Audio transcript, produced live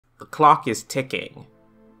The clock is ticking.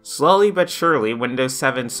 Slowly but surely, Windows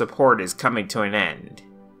 7 support is coming to an end.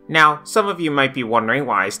 Now, some of you might be wondering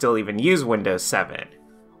why I still even use Windows 7.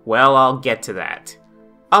 Well, I'll get to that.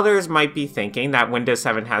 Others might be thinking that Windows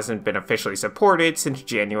 7 hasn't been officially supported since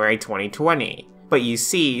January 2020. But you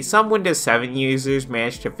see, some Windows 7 users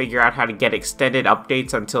managed to figure out how to get extended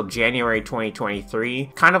updates until January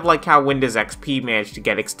 2023, kind of like how Windows XP managed to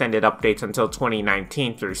get extended updates until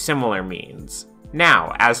 2019 through similar means.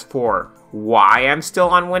 Now, as for why I'm still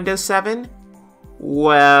on Windows 7?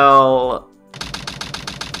 Well...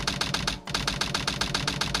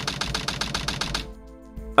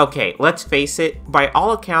 okay, let's face it, by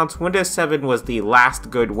all accounts, Windows 7 was the last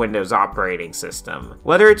good Windows operating system.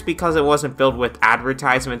 Whether it's because it wasn't filled with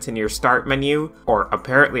advertisements in your start menu, or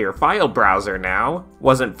apparently your file browser now,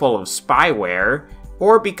 wasn't full of spyware,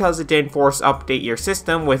 or because it didn't force update your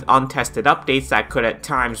system with untested updates that could at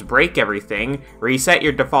times break everything, reset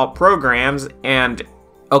your default programs, and...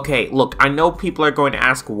 okay, look, I know people are going to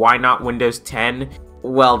ask why not Windows 10,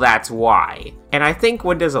 well, that's why. And I think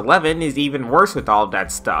Windows 11 is even worse with all of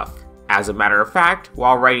that stuff. As a matter of fact,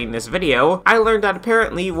 while writing this video, I learned that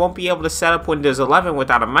apparently you won't be able to set up Windows 11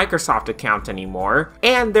 without a Microsoft account anymore,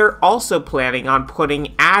 and they're also planning on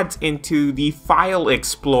putting ads into the File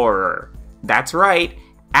Explorer. That's right,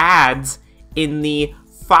 ads in the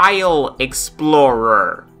File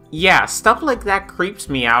Explorer. Yeah, stuff like that creeps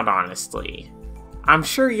me out, honestly. I'm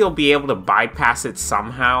sure you'll be able to bypass it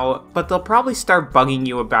somehow, but they'll probably start bugging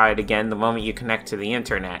you about it again the moment you connect to the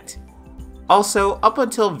internet. Also, up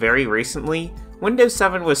until very recently, Windows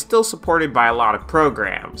 7 was still supported by a lot of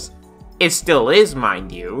programs. It still is,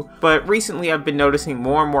 mind you, but recently I've been noticing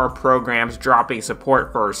more and more programs dropping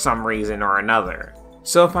support for some reason or another.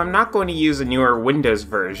 So if I'm not going to use a newer Windows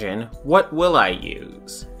version, what will I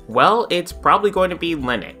use? Well, it's probably going to be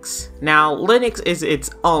Linux. Now, Linux is its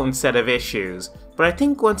own set of issues, but I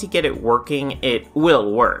think once you get it working, it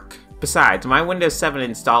will work. Besides, my Windows 7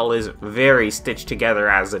 install is very stitched together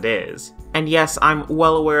as it is. And yes, I'm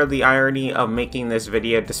well aware of the irony of making this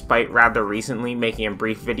video despite rather recently making a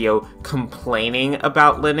brief video complaining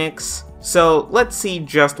about Linux. So let's see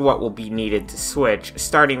just what will be needed to switch,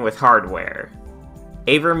 starting with hardware.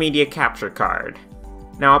 AverMedia Capture Card.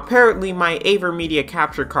 Now apparently my AverMedia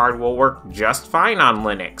Capture Card will work just fine on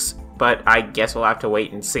Linux, but I guess we'll have to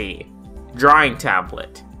wait and see. Drawing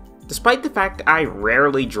Tablet. Despite the fact I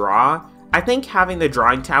rarely draw, I think having the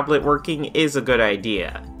drawing tablet working is a good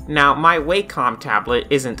idea. Now, my Wacom tablet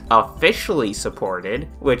isn't officially supported,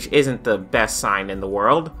 which isn't the best sign in the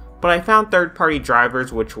world, but I found third-party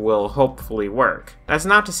drivers which will hopefully work. That's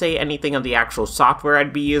not to say anything of the actual software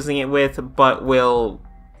I'd be using it with, but we'll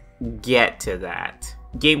get to that.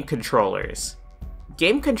 Game controllers.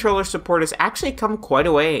 Game controller support has actually come quite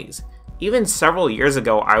a ways. Even several years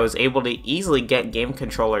ago, I was able to easily get game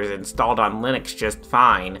controllers installed on Linux just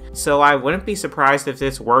fine, so I wouldn't be surprised if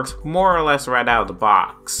this works more or less right out of the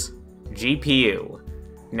box. GPU.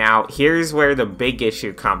 Now, here's where the big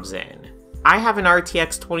issue comes in. I have an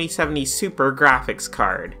RTX 2070 Super graphics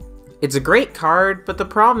card. It's a great card, but the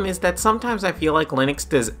problem is that sometimes I feel like Linux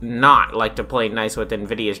does not like to play nice with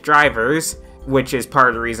Nvidia's drivers, which is part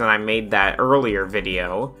of the reason I made that earlier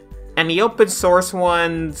video, and the open source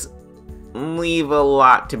ones leave a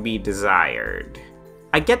lot to be desired.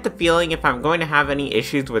 I get the feeling if I'm going to have any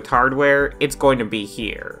issues with hardware, it's going to be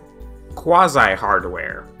here.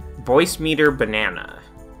 Quasi-hardware. Voicemeeter Banana.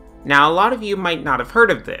 Now a lot of you might not have heard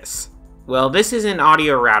of this. Well, this is an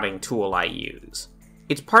audio routing tool I use.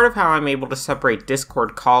 It's part of how I'm able to separate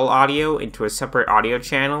Discord call audio into a separate audio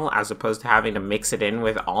channel as opposed to having to mix it in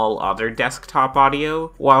with all other desktop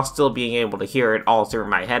audio, while still being able to hear it all through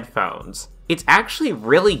my headphones. It's actually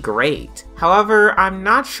really great. However, I'm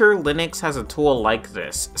not sure Linux has a tool like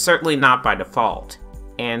this, certainly not by default.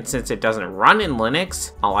 And since it doesn't run in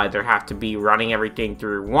Linux, I'll either have to be running everything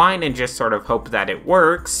through Wine and just sort of hope that it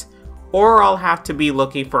works, or I'll have to be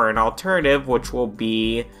looking for an alternative which will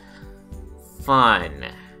be fun.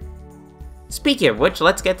 Speaking of which,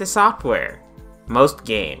 let's get to software. Most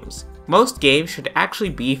games. Most games should actually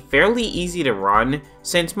be fairly easy to run,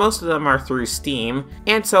 since most of them are through Steam,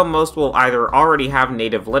 and so most will either already have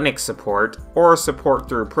native Linux support, or support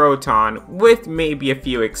through Proton, with maybe a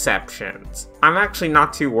few exceptions. I'm actually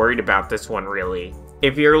not too worried about this one really.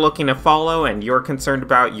 If you're looking to follow and you're concerned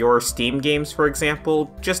about your Steam games, for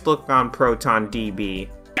example, just look on Proton DB.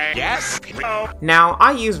 Yes. Now,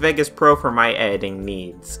 I use Vegas Pro for my editing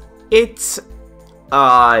needs. It's,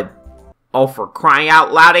 oh, for crying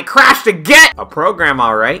out loud, it crashed again! A program,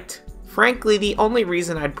 alright. Frankly, the only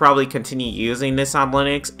reason I'd probably continue using this on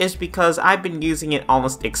Linux is because I've been using it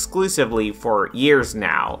almost exclusively for years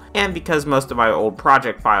now, and because most of my old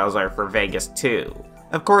project files are for Vegas too.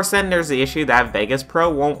 Of course, then there's the issue that Vegas Pro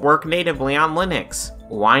won't work natively on Linux.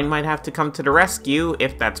 Wine might have to come to the rescue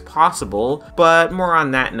if that's possible, but more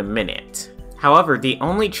on that in a minute. However, the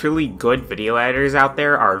only truly good video editors out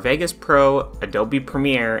there are Vegas Pro, Adobe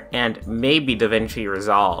Premiere, and maybe DaVinci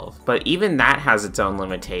Resolve, but even that has its own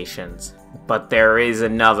limitations. But there is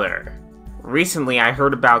another. Recently I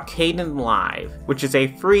heard about Kdenlive, which is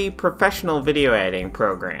a free professional video editing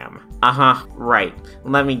program. Right,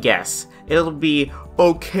 let me guess. It'll be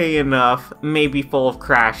okay enough, maybe full of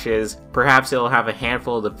crashes, perhaps it'll have a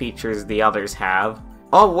handful of the features the others have.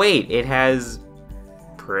 Oh wait, it has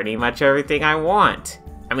pretty much everything I want.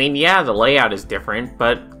 I mean, yeah, the layout is different,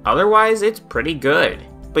 but otherwise it's pretty good.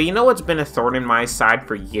 But you know what's been a thorn in my side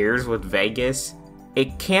for years with Vegas?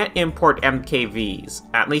 It can't import MKVs,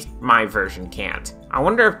 at least my version can't. I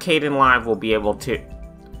wonder if Kdenlive will be able to...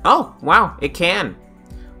 Oh, wow, it can.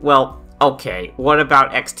 Well, okay, what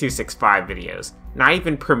about X265 videos? Not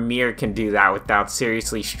even Premiere can do that without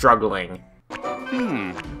seriously struggling.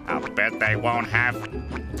 I'll bet they won't have...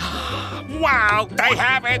 Wow, they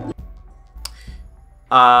have it!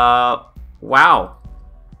 Wow.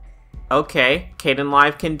 Okay,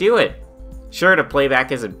 Kdenlive can do it. Sure, the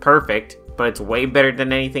playback isn't perfect, but it's way better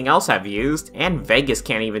than anything else I've used, and Vegas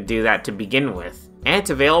can't even do that to begin with. And it's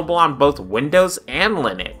available on both Windows and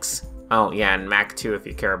Linux. Oh yeah, and Mac too if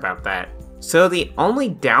you care about that. So the only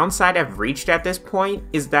downside I've reached at this point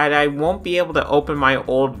is that I won't be able to open my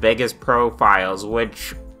old Vegas Pro files,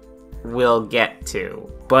 which we'll get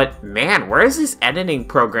to. But man, where has this editing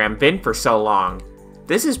program been for so long?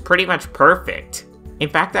 This is pretty much perfect. In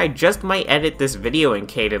fact, I just might edit this video in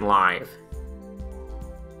Kdenlive.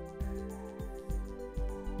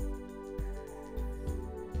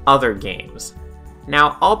 Other games.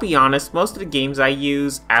 Now, I'll be honest, most of the games I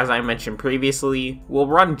use, as I mentioned previously, will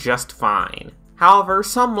run just fine. However,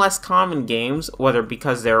 some less common games, whether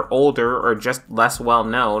because they're older or just less well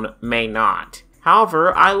known, may not.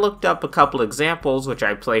 However, I looked up a couple examples which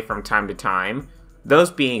I play from time to time,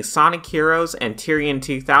 those being Sonic Heroes and Tyrion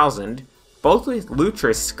 2000, both with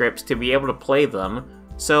Lutris scripts to be able to play them,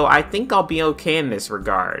 so I think I'll be okay in this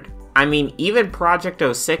regard. I mean, even Project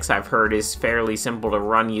 06 I've heard is fairly simple to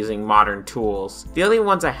run using modern tools. The only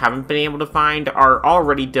ones I haven't been able to find are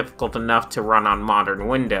already difficult enough to run on modern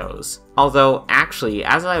Windows. Although, actually,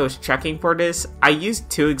 as I was checking for this, I used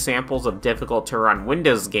two examples of difficult to run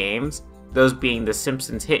Windows games, those being The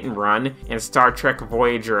Simpsons Hit and Run and Star Trek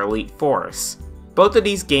Voyager Elite Force. Both of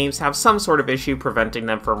these games have some sort of issue preventing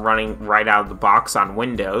them from running right out of the box on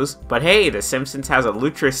Windows, but hey, The Simpsons has a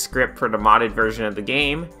Lutris script for the modded version of the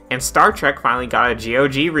game, and Star Trek finally got a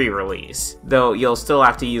GOG re-release, though you'll still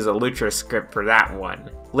have to use a Lutris script for that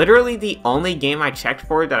one. Literally the only game I checked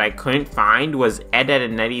for that I couldn't find was Ed, Edd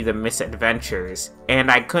and Eddy The Misadventures,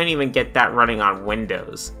 and I couldn't even get that running on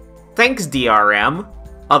Windows. Thanks DRM!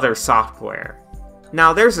 Other software.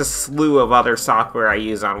 Now there's a slew of other software I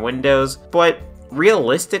use on Windows, but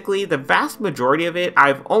realistically, the vast majority of it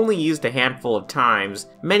I've only used a handful of times.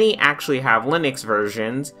 Many actually have Linux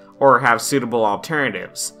versions, or have suitable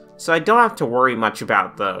alternatives, so I don't have to worry much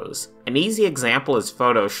about those. An easy example is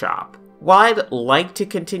Photoshop. While I'd like to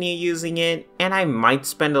continue using it, and I might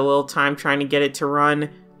spend a little time trying to get it to run,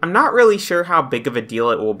 I'm not really sure how big of a deal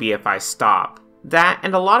it will be if I stop. That,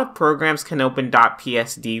 and a lot of programs can open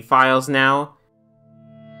 .psd files now.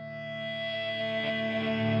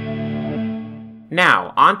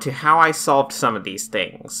 Now, on to how I solved some of these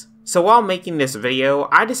things. So while making this video,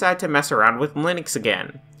 I decided to mess around with Linux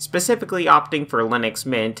again, specifically opting for Linux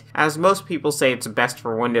Mint, as most people say it's best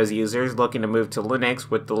for Windows users looking to move to Linux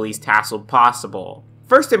with the least hassle possible.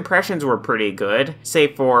 First impressions were pretty good,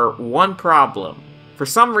 save for one problem. For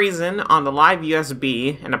some reason, on the live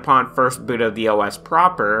USB, and upon first boot of the OS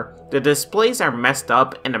proper, the displays are messed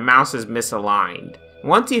up and the mouse is misaligned.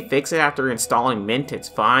 Once you fix it after installing Mint, it's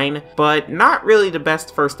fine, but not really the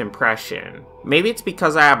best first impression. Maybe it's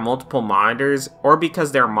because I have multiple monitors, or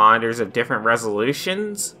because they're monitors of different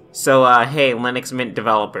resolutions? So hey Linux Mint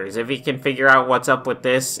developers, if you can figure out what's up with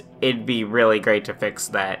this, it'd be really great to fix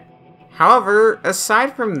that. However,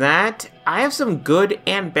 aside from that, I have some good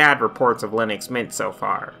and bad reports of Linux Mint so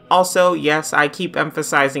far. Also, yes, I keep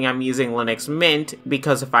emphasizing I'm using Linux Mint,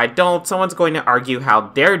 because if I don't, someone's going to argue how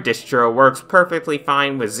their distro works perfectly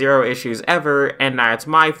fine with zero issues ever, and that it's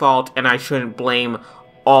my fault, and I shouldn't blame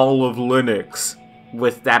all of Linux.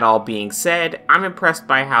 With that all being said, I'm impressed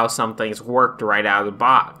by how some things worked right out of the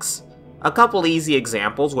box. A couple easy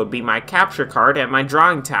examples would be my capture card and my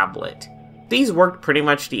drawing tablet. These worked pretty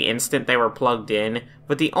much the instant they were plugged in,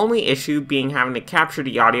 but the only issue being having to capture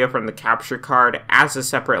the audio from the capture card as a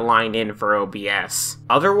separate line in for OBS.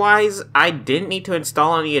 Otherwise, I didn't need to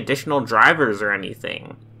install any additional drivers or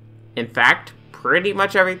anything. In fact, pretty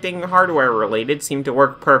much everything hardware related seemed to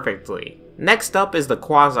work perfectly. Next up is the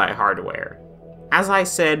quasi-hardware. As I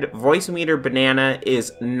said, Voicemeeter Banana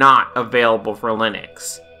is not available for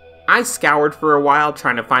Linux. I scoured for a while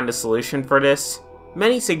trying to find a solution for this.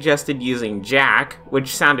 Many suggested using Jack,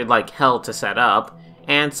 which sounded like hell to set up,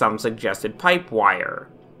 and some suggested Pipewire.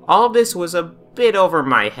 All of this was a bit over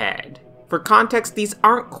my head. For context, these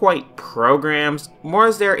aren't quite programs, more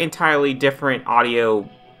as they're entirely different audio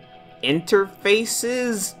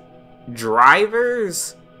interfaces?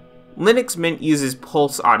 Drivers? Linux Mint uses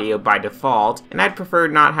Pulse Audio by default, and I'd prefer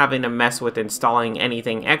not having to mess with installing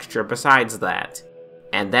anything extra besides that.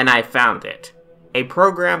 And then I found it. A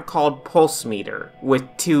program called Pulsemeter, with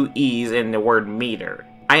 2 E's in the word meter.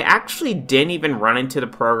 I actually didn't even run into the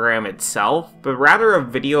program itself, but rather a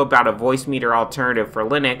video about a Voicemeeter alternative for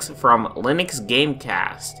Linux from Linux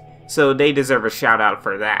Gamecast, so they deserve a shout out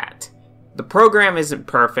for that. The program isn't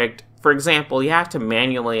perfect. For example, you have to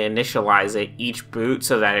manually initialize it each boot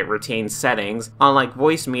so that it retains settings, unlike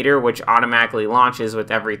Voicemeeter, which automatically launches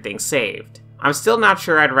with everything saved. I'm still not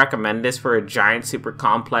sure I'd recommend this for a giant super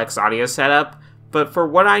complex audio setup, but for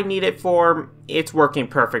what I need it for, it's working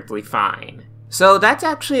perfectly fine. So that's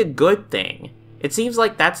actually a good thing. It seems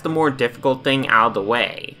like that's the more difficult thing out of the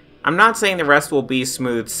way. I'm not saying the rest will be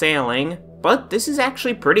smooth sailing, but this is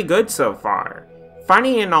actually pretty good so far.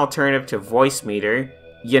 Finding an alternative to Voicemeeter,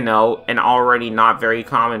 you know, an already not very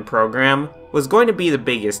common program, was going to be the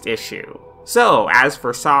biggest issue. So, as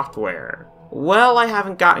for software, well, I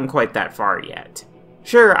haven't gotten quite that far yet.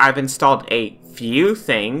 Sure, I've installed a few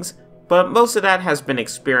things, but most of that has been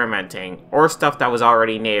experimenting, or stuff that was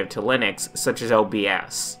already native to Linux, such as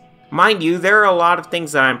OBS. Mind you, there are a lot of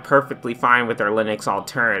things that I'm perfectly fine with their Linux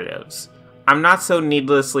alternatives. I'm not so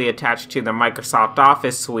needlessly attached to the Microsoft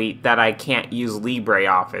Office suite that I can't use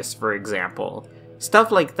LibreOffice, for example.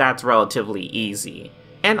 Stuff like that's relatively easy.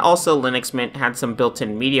 And also Linux Mint had some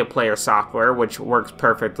built-in media player software which works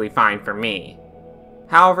perfectly fine for me.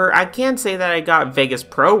 However, I can say that I got Vegas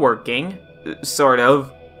Pro working, sort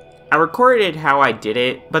of. I recorded how I did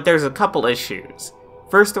it, but there's a couple issues.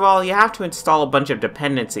 First of all, you have to install a bunch of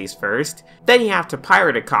dependencies first, then you have to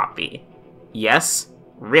pirate a copy. Yes,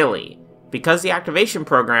 really. Because the activation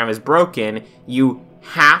program is broken, you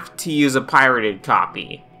have to use a pirated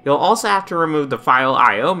copy. You'll also have to remove the File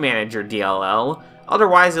I/O Manager DLL,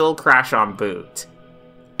 otherwise it'll crash on boot.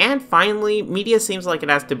 And finally, media seems like it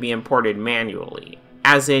has to be imported manually.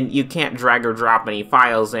 As in, you can't drag or drop any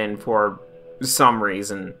files in for some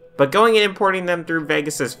reason. But going and importing them through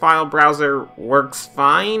Vegas's file browser works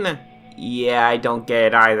fine? Yeah, I don't get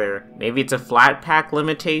it either. Maybe it's a Flatpak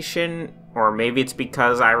limitation, or maybe it's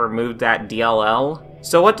because I removed that DLL.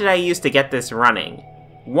 So what did I use to get this running?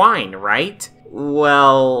 Wine, right?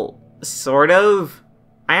 Well, sort of.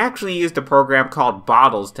 I actually used a program called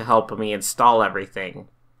Bottles to help me install everything.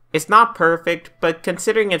 It's not perfect, but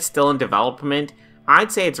considering it's still in development,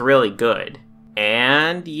 I'd say it's really good.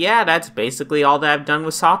 And yeah, that's basically all that I've done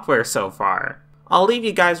with software so far. I'll leave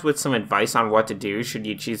you guys with some advice on what to do should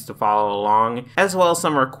you choose to follow along, as well as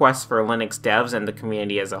some requests for Linux devs and the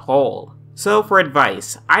community as a whole. So for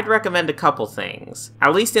advice, I'd recommend a couple things.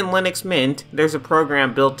 At least in Linux Mint, there's a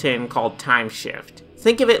program built in called Timeshift.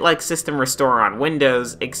 Think of it like System Restore on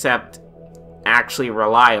Windows, except actually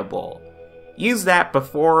reliable. Use that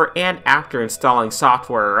before and after installing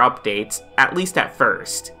software or updates, at least at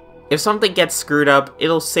first. If something gets screwed up,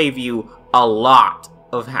 it'll save you a lot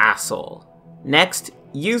of hassle. Next,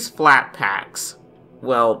 use Flatpaks.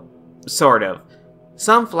 Well, sort of.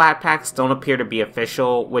 Some Flatpaks don't appear to be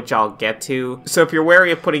official, which I'll get to, so if you're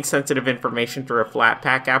wary of putting sensitive information through a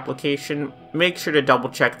Flatpak application, make sure to double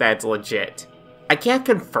check that it's legit. I can't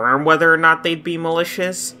confirm whether or not they'd be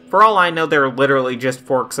malicious. For all I know, they're literally just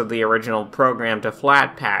forks of the original program to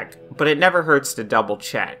Flatpak, but it never hurts to double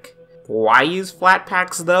check. Why use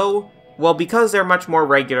Flatpaks though? Well, because they're much more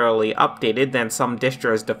regularly updated than some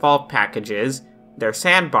distros' default packages, they're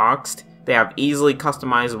sandboxed, they have easily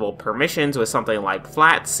customizable permissions with something like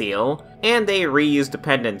Flatseal, and they reuse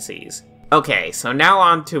dependencies. Okay, so now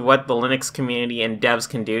on to what the Linux community and devs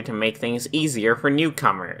can do to make things easier for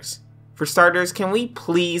newcomers. For starters, can we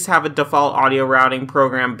please have a default audio routing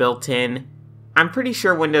program built in? I'm pretty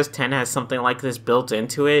sure Windows 10 has something like this built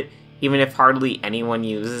into it, even if hardly anyone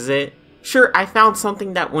uses it. Sure, I found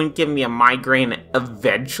something that wouldn't give me a migraine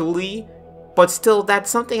eventually, but still, that's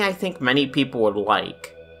something I think many people would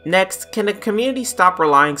like. Next, can the community stop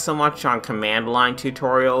relying so much on command line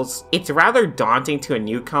tutorials? It's rather daunting to a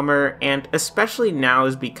newcomer, and especially now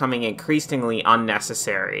is becoming increasingly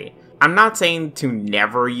unnecessary. I'm not saying to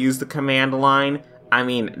never use the command line, I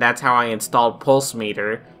mean, that's how I installed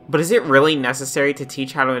Pulsemeter, but is it really necessary to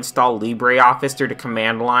teach how to install LibreOffice through the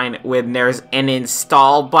command line when there's an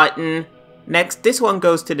install button? Next, this one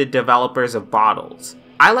goes to the developers of Bottles.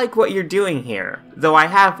 I like what you're doing here, though I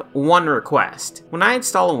have one request. When I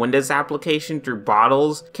install a Windows application through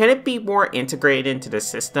Bottles, can it be more integrated into the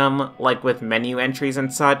system, like with menu entries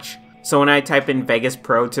and such? So when I type in Vegas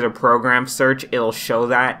Pro to the program search, it'll show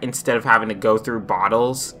that instead of having to go through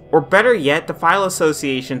Bottles? Or better yet, the file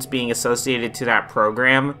associations being associated to that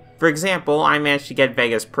program. For example, I managed to get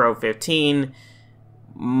Vegas Pro 15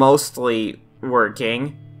 mostly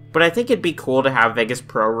working, but I think it'd be cool to have Vegas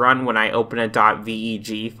Pro run when I open a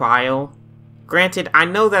 .veg file. Granted, I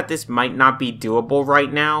know that this might not be doable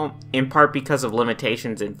right now, in part because of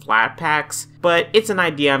limitations in Flatpaks, but it's an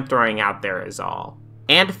idea I'm throwing out there is all.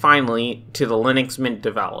 And finally, to the Linux Mint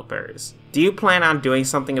developers. Do you plan on doing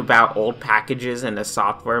something about old packages in the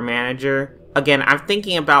software manager? Again, I'm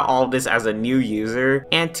thinking about all of this as a new user,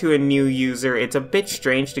 and to a new user, it's a bit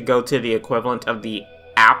strange to go to the equivalent of the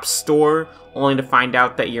App Store, only to find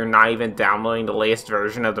out that you're not even downloading the latest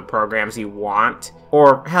version of the programs you want.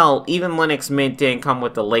 Or hell, even Linux Mint didn't come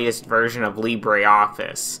with the latest version of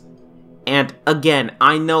LibreOffice. And again,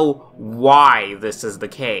 I know why this is the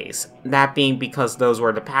case, that being because those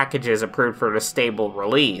were the packages approved for the stable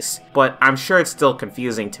release, but I'm sure it's still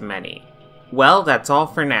confusing to many. Well, that's all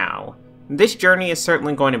for now. This journey is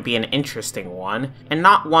certainly going to be an interesting one, and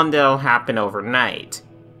not one that'll happen overnight.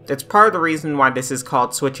 That's part of the reason why this is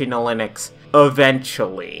called switching to Linux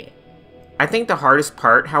eventually. I think the hardest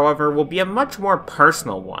part, however, will be a much more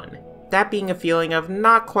personal one, that being a feeling of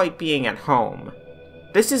not quite being at home.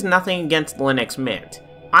 This is nothing against Linux Mint.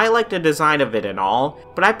 I like the design of it and all,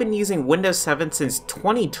 but I've been using Windows 7 since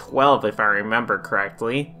 2012 if I remember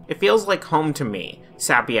correctly. It feels like home to me,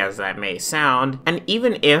 sappy as that may sound, and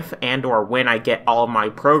even if and or when I get all of my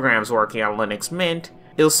programs working on Linux Mint,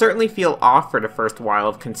 it'll certainly feel off for the first while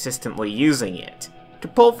of consistently using it. To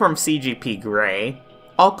pull from CGP Grey,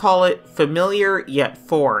 I'll call it familiar yet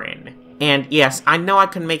foreign. And yes, I know I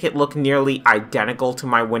can make it look nearly identical to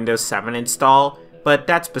my Windows 7 install, but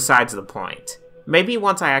that's besides the point. Maybe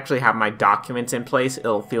once I actually have my documents in place,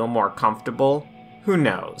 it'll feel more comfortable. Who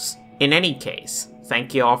knows? In any case,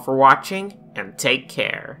 thank you all for watching, and take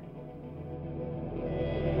care.